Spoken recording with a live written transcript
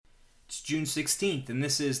It's June 16th, and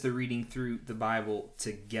this is the Reading Through the Bible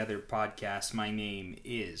Together podcast. My name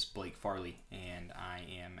is Blake Farley, and I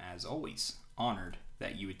am, as always, honored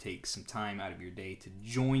that you would take some time out of your day to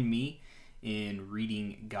join me in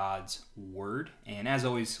reading God's Word. And as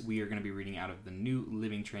always, we are going to be reading out of the New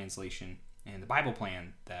Living Translation, and the Bible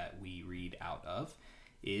plan that we read out of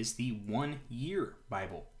is the 1-year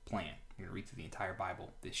Bible plan. We're going to read through the entire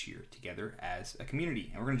Bible this year together as a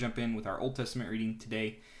community. And we're going to jump in with our Old Testament reading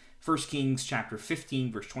today, 1 Kings chapter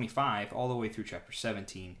 15, verse 25, all the way through chapter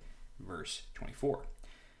 17, verse 24.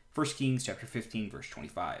 1 Kings chapter 15, verse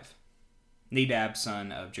 25. Nadab,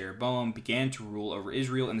 son of Jeroboam, began to rule over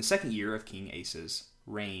Israel in the second year of King Asa's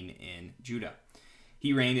reign in Judah.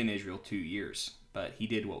 He reigned in Israel 2 years, but he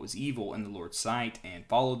did what was evil in the Lord's sight and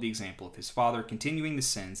followed the example of his father, continuing the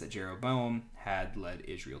sins that Jeroboam had led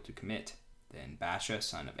Israel to commit. Then Baasha,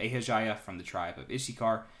 son of Ahaziah, from the tribe of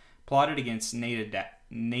Issachar, plotted against Nadab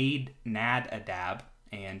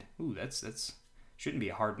and that's shouldn't be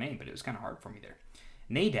a hard name, but it was kind of hard for me there.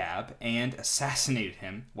 Nadab, and assassinated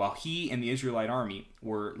him while he and the Israelite army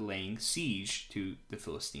were laying siege to the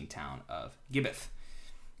Philistine town of Gibeath.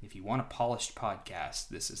 If you want a polished podcast,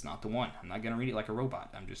 this is not the one. I'm not going to read it like a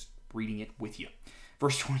robot. I'm just reading it with you.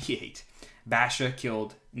 Verse 28. Baasha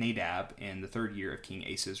killed Nadab in the third year of King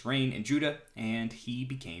Asa's reign in Judah, and he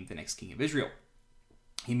became the next king of Israel.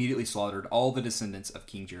 He immediately slaughtered all the descendants of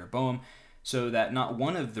King Jeroboam, so that not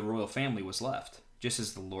one of the royal family was left, just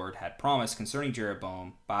as the Lord had promised concerning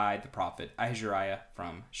Jeroboam by the prophet Ahijah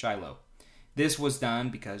from Shiloh. This was done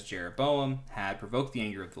because Jeroboam had provoked the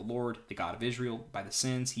anger of the Lord, the God of Israel, by the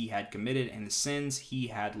sins he had committed and the sins he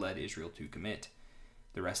had led Israel to commit.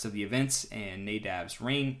 The rest of the events in Nadab's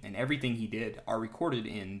reign and everything he did are recorded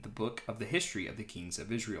in the book of the history of the kings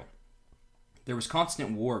of Israel. There was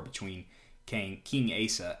constant war between King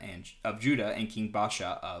Asa of Judah and King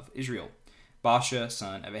Baasha of Israel. Baasha,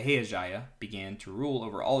 son of Ahaziah, began to rule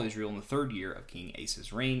over all Israel in the third year of King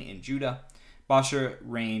Asa's reign in Judah. Baasha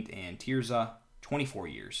reigned in Tirzah 24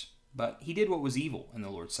 years, but he did what was evil in the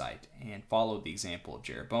Lord's sight and followed the example of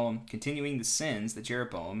Jeroboam, continuing the sins that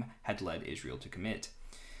Jeroboam had led Israel to commit.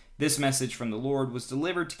 This message from the Lord was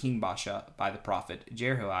delivered to King Baasha by the prophet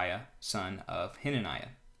Jehoiah, son of Hananiah.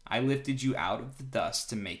 I lifted you out of the dust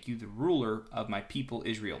to make you the ruler of my people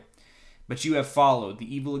Israel. But you have followed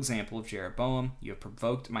the evil example of Jeroboam. You have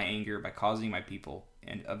provoked my anger by causing my people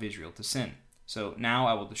and of Israel to sin. So now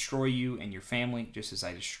I will destroy you and your family, just as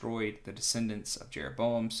I destroyed the descendants of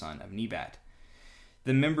Jeroboam, son of Nebat.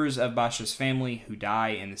 The members of Baasha's family who die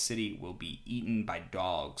in the city will be eaten by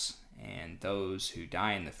dogs, and those who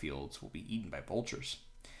die in the fields will be eaten by vultures.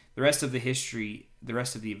 The rest of the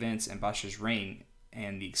events in Baasha's reign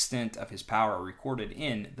and the extent of his power are recorded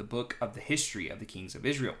in the book of the history of the kings of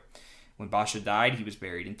Israel. When Baasha died, he was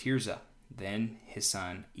buried in Tirzah. Then his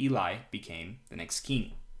son Eli became the next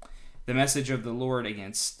king. The message of the Lord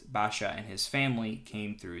against Baasha and his family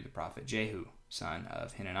came through the prophet Jehu, son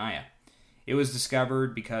of Hananiah. It was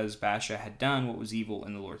discovered because Baasha had done what was evil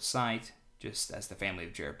in the Lord's sight, just as the family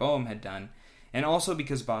of Jeroboam had done, and also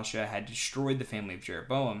because Baasha had destroyed the family of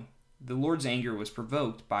Jeroboam. The Lord's anger was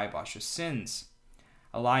provoked by Baasha's sins.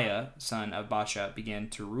 Eliah, son of Baasha, began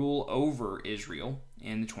to rule over Israel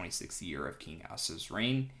in the 26th year of King Asa's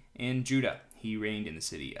reign in Judah. He reigned in the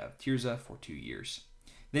city of Tirzah for 2 years.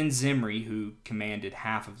 Then Zimri, who commanded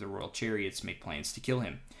half of the royal chariots, made plans to kill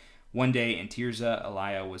him. One day in Tirzah,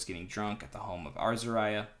 Eliah was getting drunk at the home of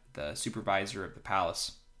Azariah, the supervisor of the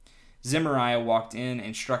palace. Zimri walked in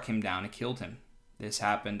and struck him down and killed him. This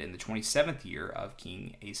happened in the 27th year of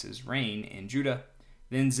King Asa's reign in Judah.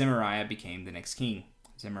 Then Zimri became the next king.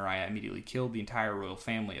 Zimri immediately killed the entire royal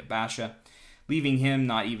family of Baasha, leaving him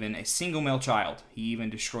not even a single male child. He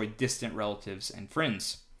even destroyed distant relatives and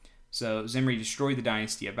friends. So Zimri destroyed the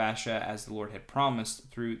dynasty of Baasha as the Lord had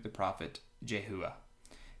promised through the prophet Jehoiah.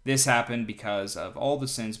 This happened because of all the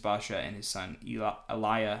sins Baasha and his son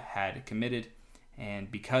Eliah had committed,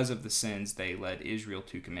 and because of the sins they led Israel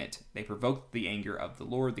to commit. They provoked the anger of the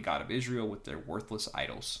Lord, the God of Israel, with their worthless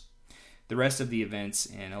idols. The rest of the events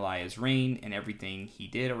in Eliah's reign and everything he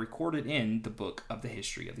did are recorded in the book of the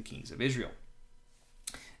history of the kings of Israel.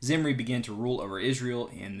 Zimri began to rule over Israel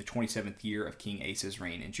in the 27th year of King Asa's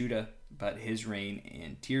reign in Judah, but his reign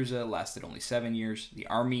in Tirzah lasted only 7 years. The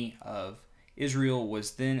army of Israel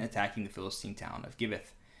was then attacking the Philistine town of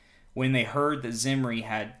Gibeath. When they heard that Zimri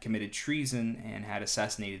had committed treason and had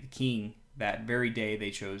assassinated the king, that very day they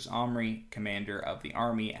chose Omri, commander of the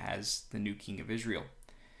army, as the new king of Israel.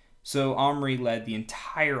 So Omri led the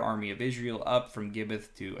entire army of Israel up from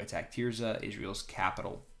Gibeath to attack Tirzah, Israel's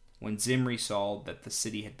capital. When Zimri saw that the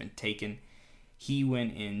city had been taken, he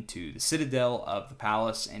went into the citadel of the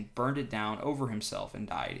palace and burned it down over himself and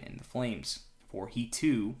died in the flames. For he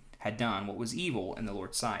too had done what was evil in the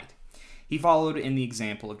Lord's sight. He followed in the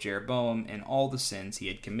example of Jeroboam and all the sins he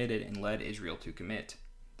had committed and led Israel to commit.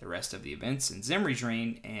 The rest of the events in Zimri's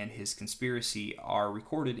reign and his conspiracy are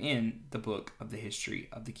recorded in the book of the history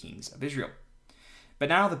of the kings of Israel. But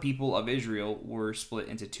now the people of Israel were split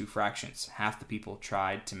into two fractions. Half the people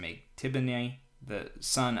tried to make Tibni, the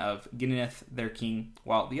son of Ginneth, their king,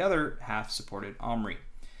 while the other half supported Omri.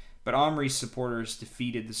 But Omri's supporters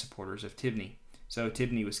defeated the supporters of Tibni. So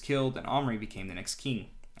Tibni was killed, and Omri became the next king.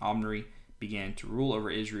 Omri began to rule over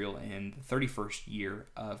Israel in the 31st year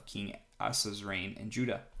of King Asa's reign in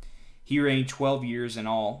Judah. He reigned 12 years in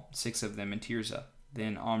all, 6 of them in Tirzah.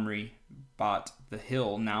 Then Omri bought the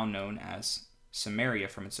hill now known as Samaria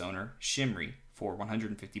from its owner, Shimri, for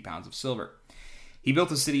 150 pounds of silver. He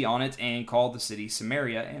built a city on it and called the city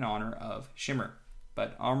Samaria in honor of Shimmer.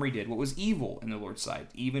 But Omri did what was evil in the Lord's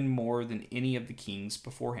sight, even more than any of the kings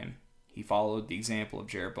before him. He followed the example of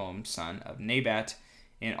Jeroboam, son of Nebat,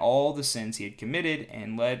 in all the sins he had committed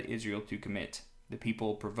and led Israel to commit. The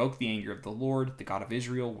people provoked the anger of the Lord, the God of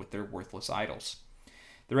Israel, with their worthless idols.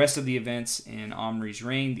 The rest of the events in Omri's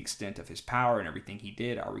reign, the extent of his power, and everything he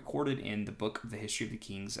did are recorded in the book of the history of the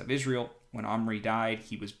kings of Israel. When Omri died,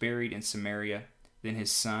 he was buried in Samaria. Then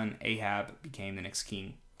his son Ahab became the next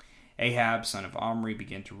king. Ahab, son of Omri,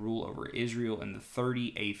 began to rule over Israel in the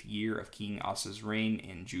 38th year of King Asa's reign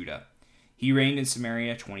in Judah. He reigned in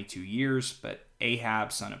Samaria 22 years, but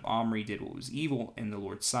Ahab, son of Omri, did what was evil in the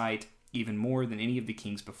Lord's sight, even more than any of the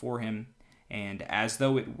kings before him. And as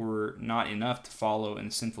though it were not enough to follow in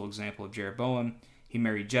the sinful example of Jeroboam, he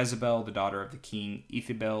married Jezebel, the daughter of the king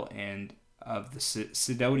Ethabel and of the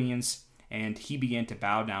Sidonians, and he began to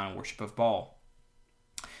bow down and worship of Baal.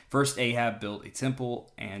 First Ahab built a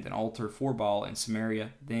temple and an altar for Baal in Samaria.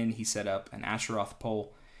 Then he set up an Asheroth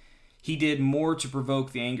pole. He did more to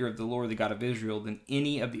provoke the anger of the Lord, the God of Israel, than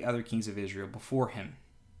any of the other kings of Israel before him.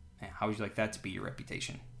 Man, how would you like that to be your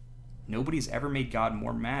reputation? Nobody's ever made God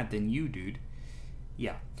more mad than you, dude.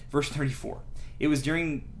 Yeah. Verse 34. It was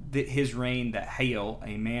during his reign that Hael,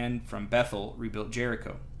 a man from Bethel, rebuilt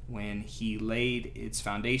Jericho. When he laid its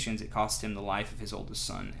foundations, it cost him the life of his oldest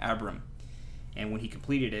son, Abram. And when he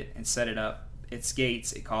completed it and set it up its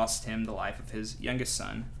gates, it cost him the life of his youngest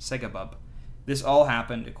son, Segubab. This all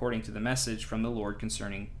happened according to the message from the Lord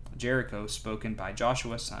concerning Jericho, spoken by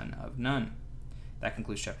Joshua, son of Nun. That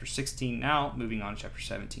concludes chapter 16. Now, moving on to chapter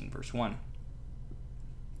 17, verse 1.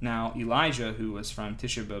 Now, Elijah, who was from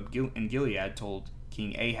Tishabib in Gilead, told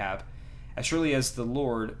King Ahab, "As surely as the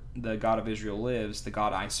Lord, the God of Israel, lives, the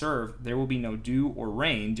God I serve, there will be no dew or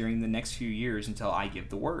rain during the next few years until I give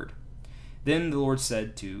the word." Then the Lord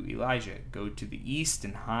said to Elijah, "Go to the east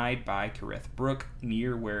and hide by Kerith Brook,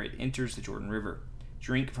 near where it enters the Jordan River.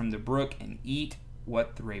 Drink from the brook and eat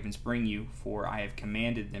what the ravens bring you, for I have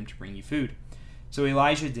commanded them to bring you food." So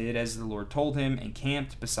Elijah did as the Lord told him and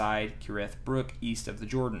camped beside Kerith Brook east of the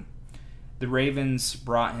Jordan. The ravens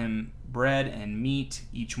brought him bread and meat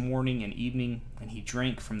each morning and evening, and he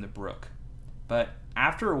drank from the brook. But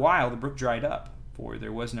after a while the brook dried up, for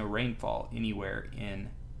there was no rainfall anywhere in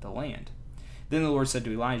the land. Then the Lord said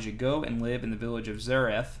to Elijah, "Go and live in the village of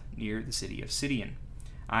Zareth, near the city of Sidon.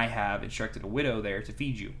 I have instructed a widow there to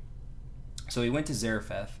feed you." So he went to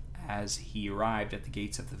Zarephath. As he arrived at the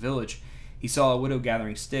gates of the village, he saw a widow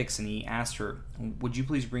gathering sticks, and he asked her, "Would you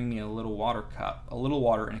please bring me a little water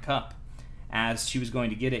in a cup?" As she was going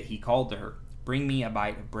to get it, he called to her, "Bring me a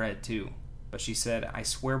bite of bread too." But she said, "I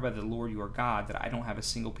swear by the Lord your God that I don't have a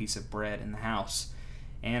single piece of bread in the house,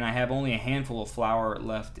 and I have only a handful of flour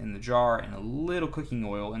left in the jar and a little cooking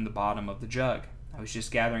oil in the bottom of the jug. I was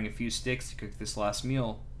just gathering a few sticks to cook this last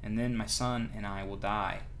meal, and then my son and I will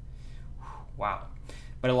die." Wow.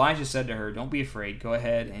 But Elijah said to her, "Don't be afraid. Go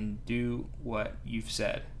ahead and do what you've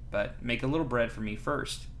said, but make a little bread for me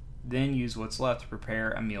first. Then use what's left to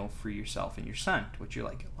prepare a meal for yourself and your son." To which you're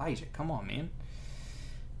like, Elijah, come on, man.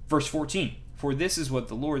 Verse 14. "For this is what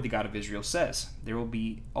the Lord, the God of Israel, says. There will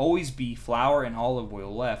always be flour and olive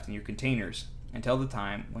oil left in your containers until the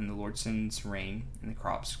time when the Lord sends rain and the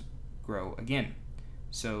crops grow again."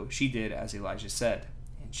 So she did as Elijah said,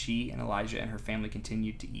 and she and Elijah and her family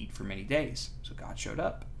continued to eat for many days. So God showed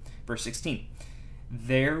up. Verse 16.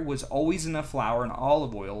 "There was always enough flour and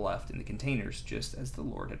olive oil left in the containers, just as the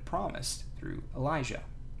Lord had promised through Elijah.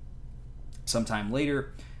 Sometime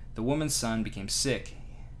later, the woman's son became sick.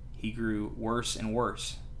 He grew worse and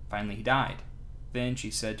worse. Finally, he died. Then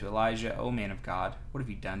she said to Elijah, "O man of God, what have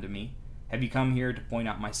you done to me? Have you come here to point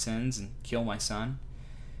out my sins and kill my son?"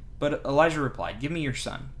 But Elijah replied, "Give me your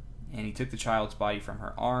son." And he took the child's body from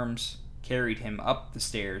her arms, carried him up the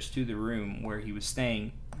stairs to the room where he was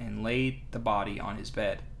staying, and laid the body on his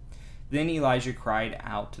bed. Then Elijah cried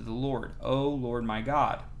out to the Lord, "O Lord my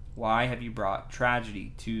God, why have you brought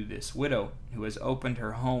tragedy to this widow who has opened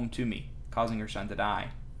her home to me, causing her son to die?"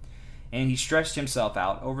 And he stretched himself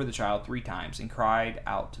out over the child 3 times and cried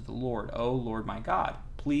out to the Lord, "O Lord my God,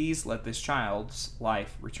 please let this child's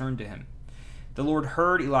life return to him." The Lord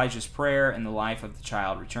heard Elijah's prayer, and the life of the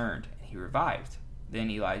child returned, and he revived. Then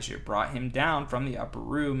Elijah brought him down from the upper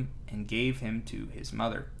room and gave him to his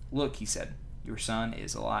mother. "Look," he said, "your son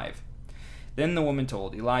is alive." Then the woman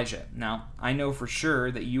told Elijah, "Now I know for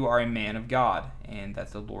sure that you are a man of God, and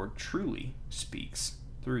that the Lord truly speaks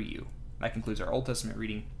through you." That concludes our Old Testament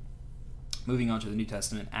reading. Moving on to the New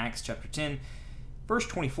Testament, Acts chapter 10, verse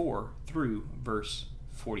 24 through verse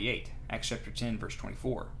 48. Acts chapter 10, verse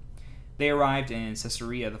 24. They arrived in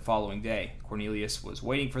Caesarea the following day. Cornelius was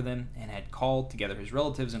waiting for them and had called together his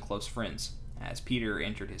relatives and close friends. As Peter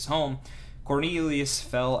entered his home, Cornelius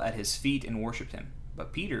fell at his feet and worshipped him.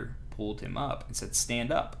 But Peter pulled him up and said,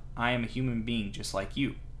 "Stand up. I am a human being just like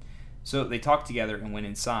you." So they talked together and went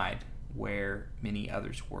inside, where many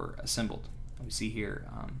others were assembled. We see here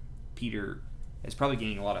Peter is probably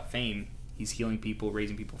gaining a lot of fame. He's healing people,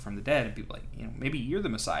 raising people from the dead, and people are like, maybe you're the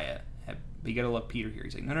Messiah. But you gotta love Peter here.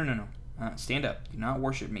 He's like, no. Stand up. Do not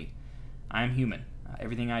worship me. I am human.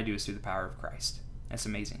 Everything I do is through the power of Christ. That's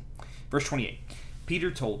amazing. Verse 28.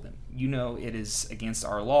 Peter told them, "You know it is against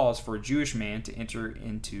our laws for a Jewish man to enter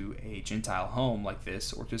into a Gentile home like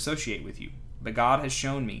this or to associate with you. But God has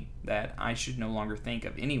shown me that I should no longer think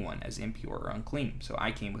of anyone as impure or unclean. So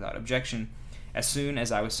I came without objection as soon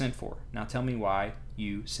as I was sent for. Now tell me why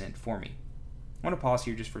you sent for me." I want to pause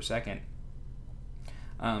here just for a second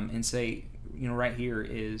and say, right here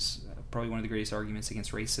is probably one of the greatest arguments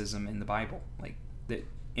against racism in the Bible. Like that,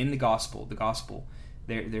 in the gospel,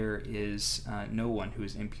 there is no one who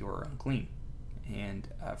is impure or unclean. And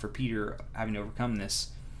for Peter, having to overcome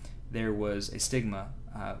this, there was a stigma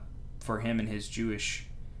for him and his Jewish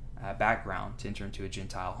background to enter into a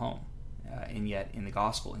Gentile home. And yet, in the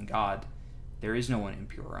gospel, in God, there is no one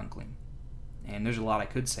impure or unclean. And there's a lot I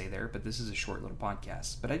could say there, but this is a short little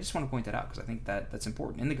podcast. But I just want to point that out because I think that's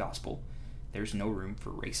important. In the gospel, there's no room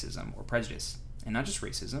for racism or prejudice. And not just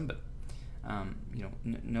racism, but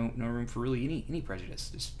no room for really any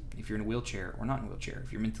prejudice. Just if you're in a wheelchair or not in a wheelchair,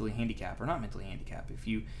 if you're mentally handicapped or not mentally handicapped, if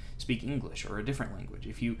you speak English or a different language,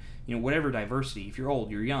 if you whatever diversity, if you're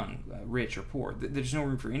old, you're young, rich or poor, there's no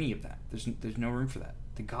room for any of that. There's no room for that.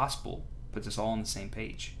 The gospel puts us all on the same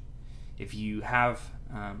page. If you have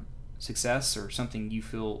success or something you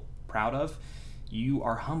feel proud of, you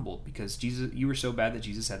are humbled because you were so bad that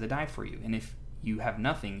Jesus had to die for you. And if you have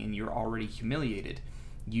nothing and you're already humiliated,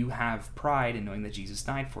 you have pride in knowing that Jesus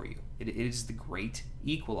died for you. It is the great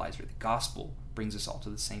equalizer. The gospel brings us all to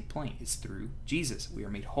the same plane. It's through Jesus. We are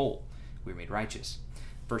made whole. We are made righteous.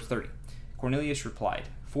 Verse 30. Cornelius replied,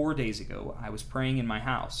 4 days ago I was praying in my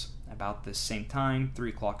house. About this same time, 3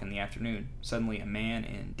 o'clock in the afternoon, suddenly a man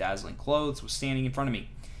in dazzling clothes was standing in front of me.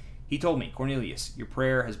 He told me, "Cornelius, your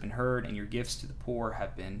prayer has been heard and your gifts to the poor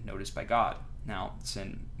have been noticed by God. Now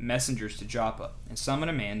send messengers to Joppa and summon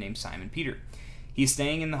a man named Simon Peter. He is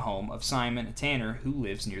staying in the home of Simon, a tanner who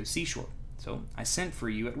lives near the seashore. So I sent for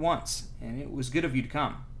you at once, and it was good of you to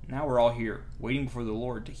come. Now we're all here, waiting before the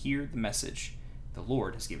Lord to hear the message the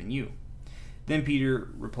Lord has given you." Then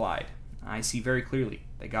Peter replied, "I see very clearly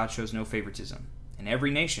that God shows no favoritism. In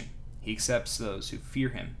every nation, he accepts those who fear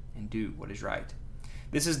him and do what is right.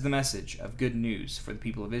 This is the message of good news for the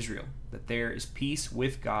people of Israel, that there is peace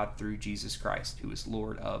with God through Jesus Christ, who is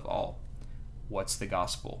Lord of all." What's the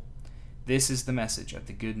gospel? This is the message of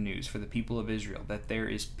the good news for the people of Israel, that there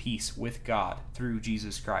is peace with God through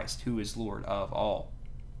Jesus Christ, who is Lord of all.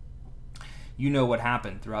 You know what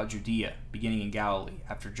happened throughout Judea, beginning in Galilee,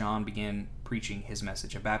 after John began preaching his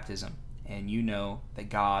message of baptism. And you know that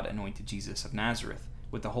God anointed Jesus of Nazareth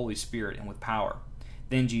with the Holy Spirit and with power.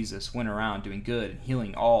 Then Jesus went around doing good and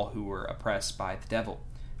healing all who were oppressed by the devil,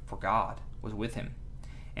 for God was with him.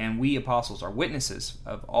 And we apostles are witnesses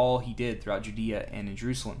of all he did throughout Judea and in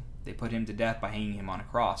Jerusalem. They put him to death by hanging him on a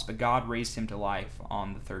cross, but God raised him to life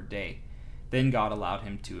on the 3rd day. Then God allowed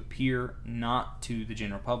him to appear not to the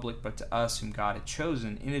general public, but to us whom God had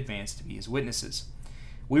chosen in advance to be his witnesses.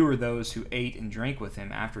 We were those who ate and drank with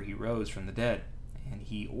him after he rose from the dead. And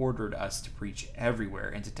he ordered us to preach everywhere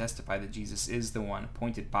and to testify that Jesus is the one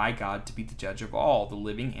appointed by God to be the judge of all, the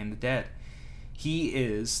living and the dead. He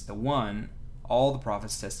is the one all the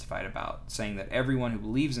prophets testified about, saying that everyone who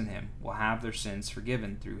believes in him will have their sins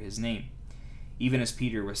forgiven through his name. Even as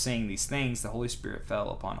Peter was saying these things, the Holy Spirit fell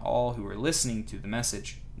upon all who were listening to the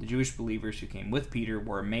message. The Jewish believers who came with Peter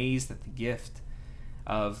were amazed that the gift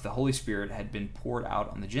of the Holy Spirit had been poured out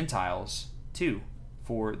on the Gentiles too,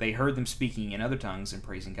 for they heard them speaking in other tongues and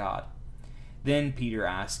praising God. Then Peter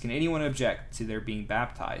asked, "Can anyone object to their being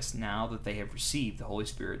baptized now that they have received the Holy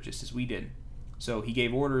Spirit just as we did?" So he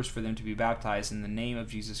gave orders for them to be baptized in the name of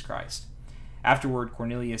Jesus Christ. Afterward,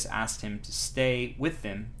 Cornelius asked him to stay with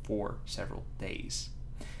them for several days.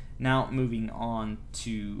 Now, moving on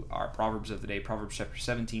to our Proverbs of the day, Proverbs chapter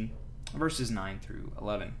 17, verses 9 through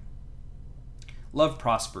 11. Love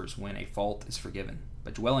prospers when a fault is forgiven,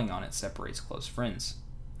 but dwelling on it separates close friends.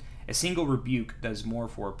 A single rebuke does more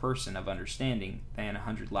for a person of understanding than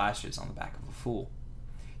 100 lashes on the back of a fool.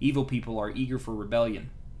 Evil people are eager for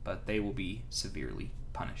rebellion, but they will be severely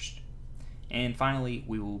punished. And finally,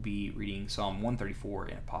 we will be reading Psalm 134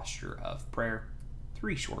 in a posture of prayer.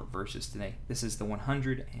 3 short verses today. This is the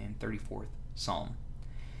 134th Psalm.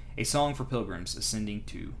 A song for pilgrims ascending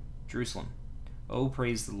to Jerusalem. Oh,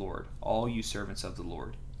 praise the Lord, all you servants of the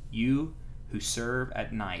Lord, you who serve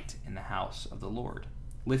at night in the house of the Lord.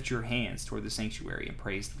 Lift your hands toward the sanctuary and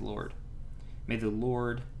praise the Lord. May the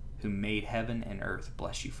Lord who made heaven and earth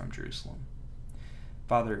bless you from Jerusalem.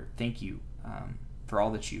 Father, thank you for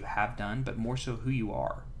all that you have done, but more so who you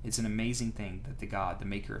are. It's an amazing thing that the God, the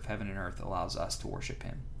maker of heaven and earth, allows us to worship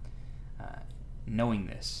him. Knowing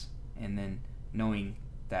this, and then knowing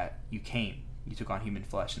that you came, you took on human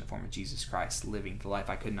flesh in the form of Jesus Christ, living the life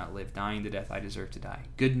I could not live, dying the death I deserve to die.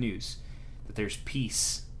 Good news that there's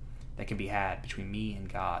peace that can be had between me and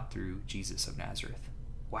God through Jesus of Nazareth.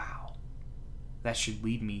 Wow. That should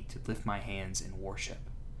lead me to lift my hands in worship.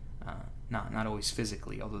 Not always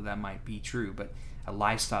physically, although that might be true, but a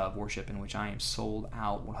lifestyle of worship in which I am sold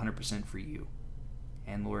out 100% for you.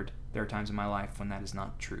 And Lord, there are times in my life when that is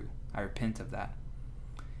not true. I repent of that.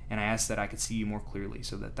 And I ask that I could see you more clearly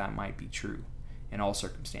so that that might be true in all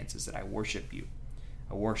circumstances, that I worship you.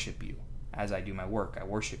 I worship you as I do my work. I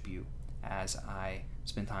worship you as I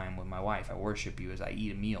spend time with my wife. I worship you as I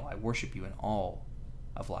eat a meal. I worship you in all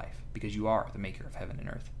of life because you are the maker of heaven and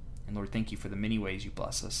earth. And Lord, thank you for the many ways you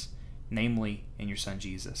bless us, namely in your Son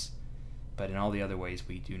Jesus, but in all the other ways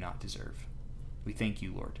we do not deserve. We thank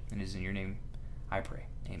you, Lord, and it is in your name I pray.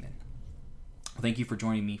 Amen. Well, thank you for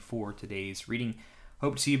joining me for today's reading.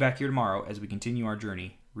 Hope to see you back here tomorrow as we continue our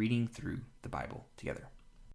journey reading through the Bible together.